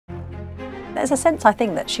There's a sense, I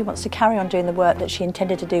think, that she wants to carry on doing the work that she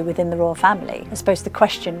intended to do within the royal family. I suppose the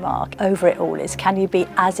question mark over it all is, can you be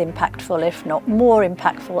as impactful, if not more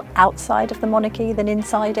impactful, outside of the monarchy than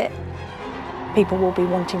inside it? People will be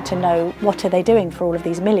wanting to know, what are they doing for all of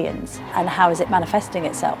these millions and how is it manifesting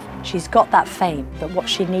itself? She's got that fame, but what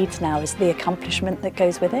she needs now is the accomplishment that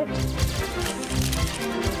goes with it.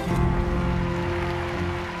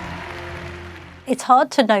 It's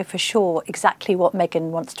hard to know for sure exactly what Meghan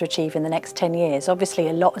wants to achieve in the next 10 years. Obviously,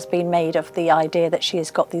 a lot has been made of the idea that she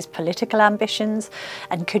has got these political ambitions,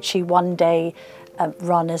 and could she one day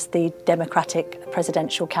run as the Democratic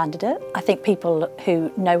presidential candidate. I think people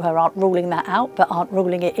who know her aren't ruling that out, but aren't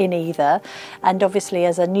ruling it in either. And obviously,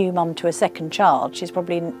 as a new mum to a second child, she's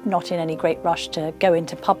probably not in any great rush to go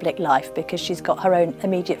into public life because she's got her own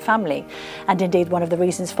immediate family. And indeed, one of the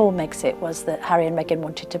reasons for Megxit was that Harry and Meghan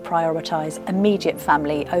wanted to prioritise immediate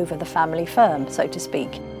family over the family firm, so to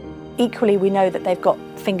speak. Equally, we know that they've got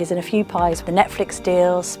fingers in a few pies, the Netflix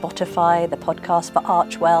deal, Spotify, the podcast for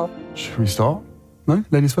Archewell. Should we start? No?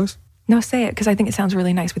 Ladies first? No, say it, because I think it sounds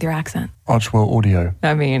really nice with your accent. Archewell Audio.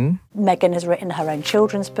 I mean... Meghan has written her own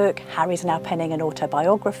children's book. Harry's now penning an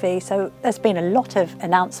autobiography. So there's been a lot of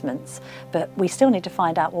announcements, but we still need to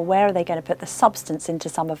find out, well, where are they going to put the substance into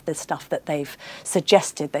some of the stuff that they've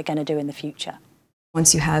suggested they're going to do in the future?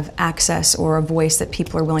 Once you have access or a voice that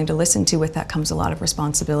people are willing to listen to, with that comes a lot of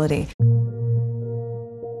responsibility.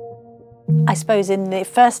 I suppose in the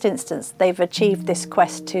first instance, they've achieved this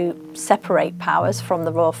quest to separate powers from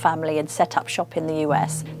the royal family and set up shop in the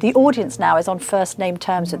US. The audience now is on first name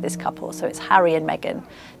terms with this couple, so it's Harry and Meghan.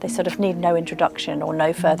 They sort of need no introduction or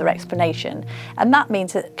no further explanation. And that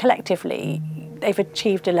means that collectively, they've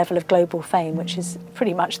achieved a level of global fame, which is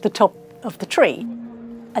pretty much the top of the tree.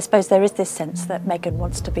 I suppose there is this sense that Meghan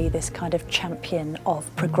wants to be this kind of champion of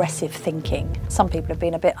progressive thinking. Some people have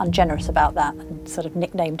been a bit ungenerous about that and sort of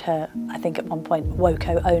nicknamed her, I think at one point,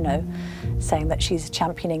 Woko Ono, saying that she's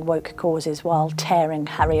championing woke causes while tearing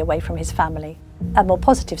Harry away from his family. A more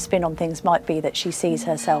positive spin on things might be that she sees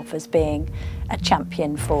herself as being a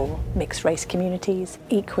champion for mixed race communities,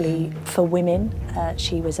 equally for women.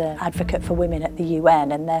 She was an advocate for women at the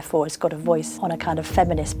UN and therefore has got a voice on a kind of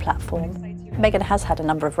feminist platform. Meghan has had a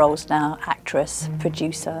number of roles now: actress,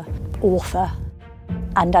 producer, author.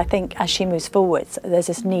 And I think as she moves forwards, there's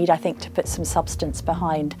this need, I think, to put some substance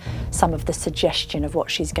behind some of the suggestion of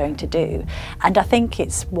what she's going to do. And I think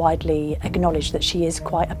it's widely acknowledged that she is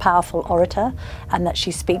quite a powerful orator and that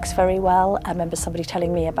she speaks very well. I remember somebody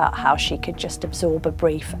telling me about how she could just absorb a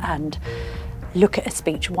brief and look at a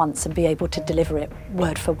speech once and be able to deliver it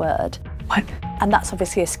word for word. What? And that's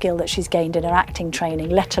obviously a skill that she's gained in her acting training,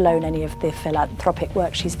 let alone any of the philanthropic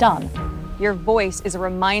work she's done. Your voice is a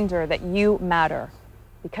reminder that you matter,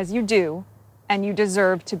 because you do, and you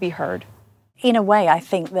deserve to be heard. In a way, I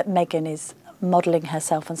think that Meghan is modelling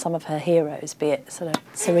herself on some of her heroes, be it sort of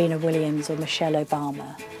Serena Williams or Michelle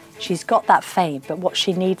Obama. She's got that fame, but what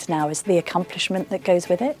she needs now is the accomplishment that goes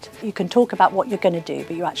with it. You can talk about what you're going to do,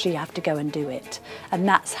 but you actually have to go and do it. And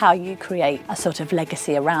that's how you create a sort of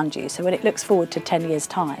legacy around you. So when it looks forward to 10 years'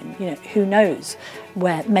 time, you know, who knows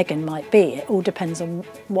where Meghan might be? It all depends on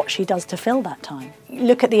what she does to fill that time.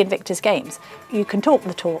 Look at the Invictus Games. You can talk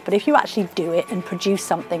the talk, but if you actually do it and produce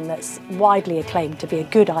something that's widely acclaimed to be a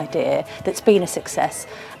good idea, that's been a success,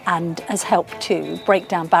 and has helped to break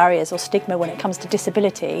down barriers or stigma when it comes to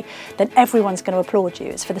disability, then everyone's going to applaud you.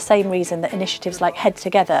 It's for the same reason that initiatives like Head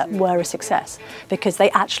Together were a success, because they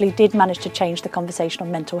actually did manage to change the conversation on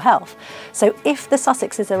mental health. So if the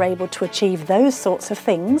Sussexes are able to achieve those sorts of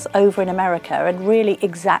things over in America and really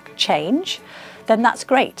exact change, then that's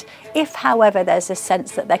great. If, however, there's a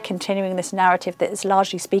sense that they're continuing this narrative that is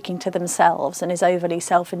largely speaking to themselves and is overly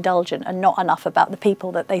self-indulgent and not enough about the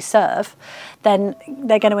people that they serve, then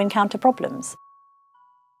they're going to encounter problems.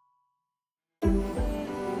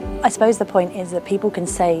 I suppose the point is that people can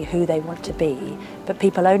say who they want to be, but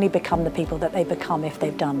people only become the people that they become if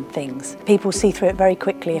they've done things. People see through it very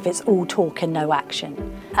quickly if it's all talk and no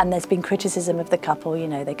action. And there's been criticism of the couple, you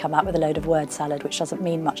know, they come out with a load of word salad, which doesn't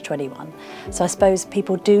mean much to anyone. So I suppose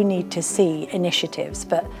people do need to see initiatives,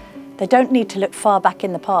 but they don't need to look far back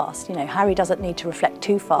in the past. You know, Harry doesn't need to reflect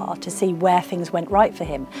too far to see where things went right for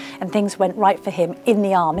him. And things went right for him in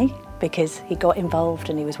the army, because he got involved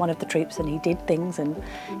and he was one of the troops and he did things and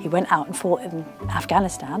he went out and fought in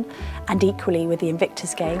Afghanistan, and equally with the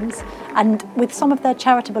Invictus Games and with some of their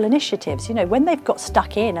charitable initiatives. You know, when they've got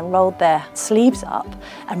stuck in and rolled their sleeves up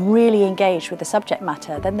and really engaged with the subject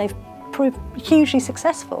matter, then they've prove hugely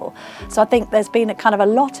successful. So I think there's been a kind of a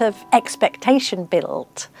lot of expectation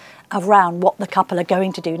built around what the couple are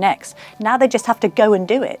going to do next. Now they just have to go and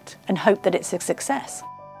do it and hope that it's a success.